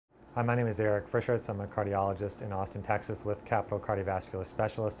Hi, my name is Eric Frischutz. I'm a cardiologist in Austin, Texas with Capital Cardiovascular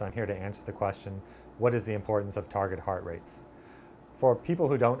Specialists. I'm here to answer the question, what is the importance of target heart rates? For people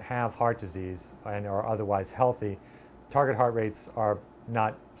who don't have heart disease and are otherwise healthy, target heart rates are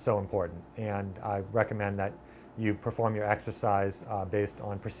not so important. And I recommend that you perform your exercise based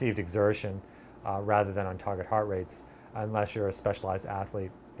on perceived exertion rather than on target heart rates, unless you're a specialized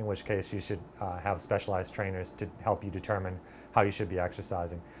athlete, in which case you should have specialized trainers to help you determine how you should be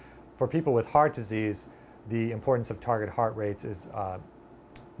exercising. For people with heart disease, the importance of target heart rates is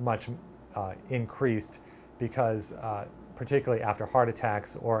much increased because particularly after heart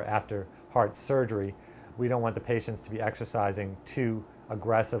attacks or after heart surgery, we don't want the patients to be exercising too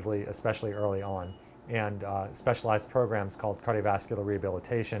aggressively, especially early on. And specialized programs called cardiovascular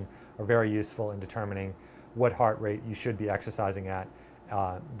rehabilitation are very useful in determining what heart rate you should be exercising at,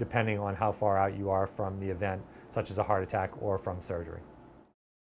 depending on how far out you are from the event, such as a heart attack or from surgery.